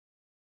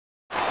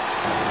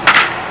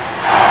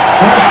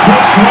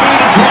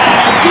Swing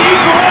drive,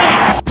 deep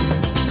right.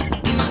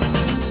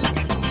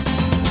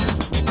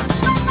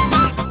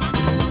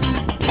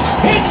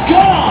 It's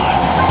gone.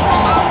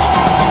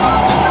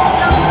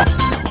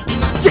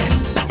 Yes!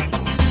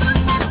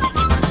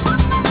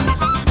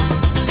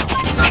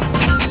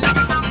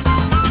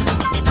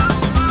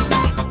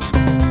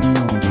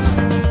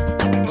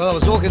 Well, I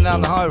was walking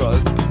down the high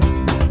road,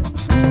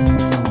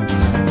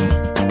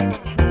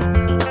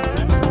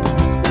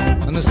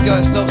 and this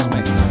guy stops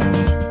me.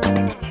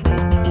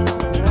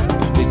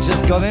 He'd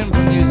just got in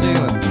from New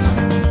Zealand,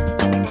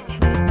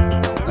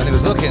 and he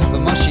was looking for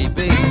mushy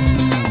bees.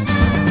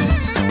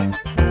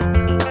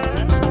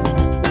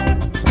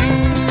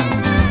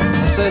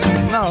 I said,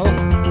 no.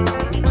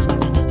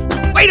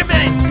 Wait a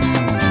minute!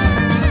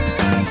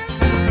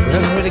 We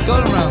haven't really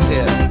got them around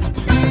here.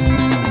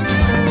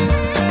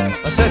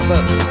 I said,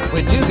 but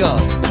we do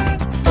got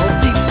all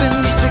deep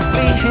in the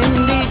strictly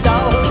Hindi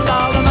doll,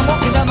 and I'm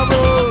walking down the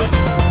road.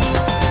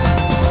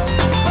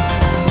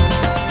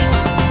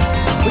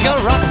 We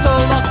got rocks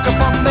all locked up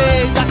on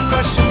me, that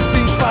Russian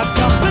beef spot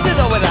comes with it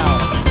or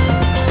without.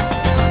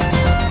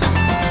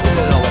 With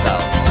it or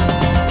without.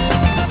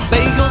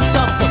 Bagel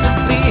soft or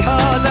simply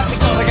hard, that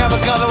exotic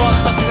avocado or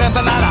toxic and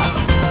banana.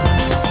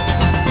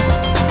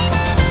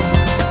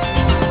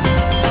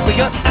 We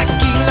got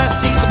Aki,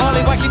 Lassie,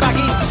 Somali, Wacky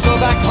Backy. So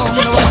back home,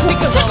 you know what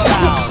Tigger's all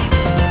about.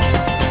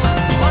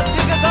 What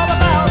Tigger's all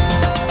about.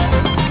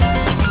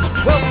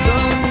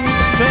 Welcome,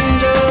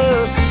 stranger,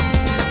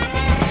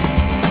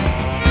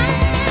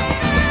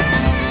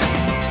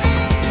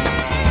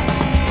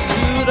 to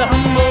the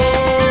humble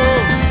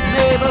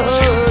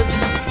neighborhoods.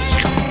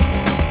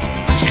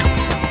 You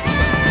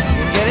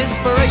can get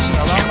inspiration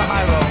along the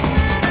high road.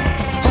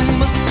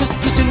 Hummus,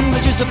 couscous,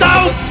 images of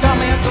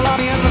Tommy and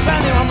salami and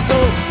lasagna on the go.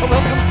 A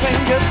welcome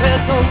stranger,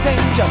 there's no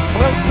danger. A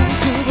welcome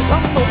to this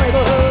humble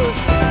neighborhood.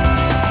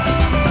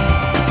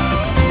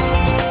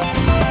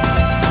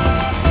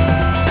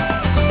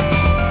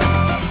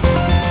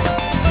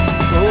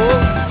 Oh,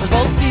 there's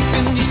ball deep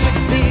in the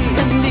strictly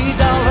Hindi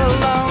down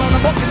along, and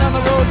I'm walking down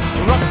the road.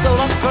 Rocks so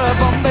long for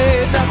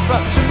Bombay, that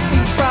Russian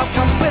beef sprout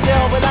comes with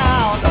or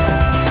without.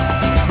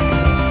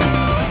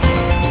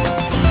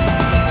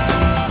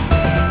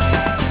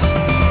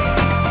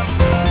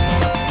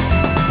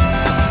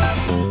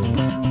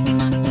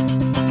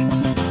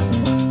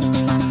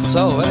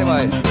 So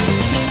anyway,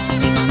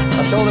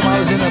 I told him I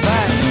was in a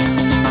band.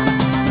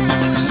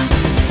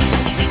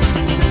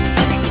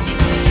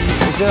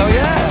 He said, oh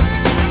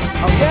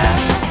yeah? Oh yeah?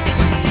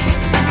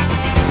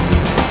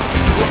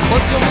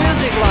 What's your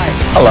music like?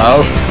 Hello.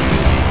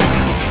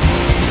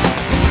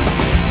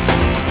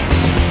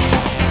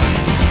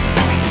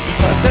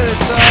 I said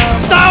it's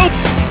No!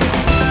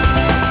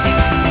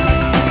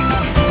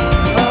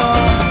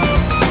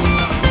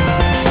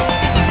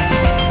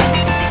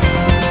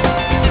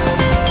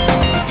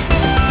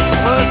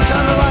 well, it's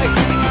kind of like,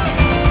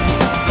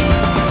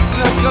 you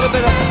know, it's got a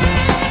bit of, you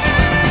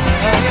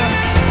know,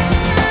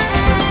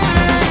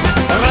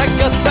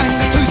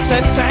 ragga-tanga,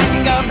 two-step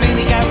tanga,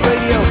 maniac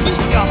radio,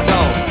 music on the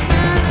go.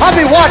 I'll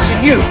be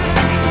watching you.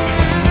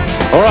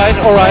 All right,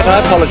 I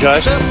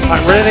apologize.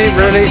 I'm really,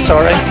 really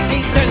sorry.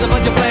 There's a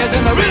bunch of players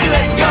and they're really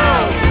letting go.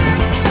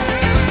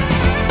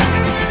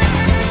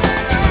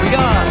 We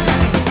got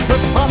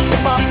hip-hop,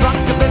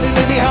 rockabilly,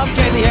 lindy hop,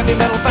 candy, heavy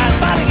metal bands.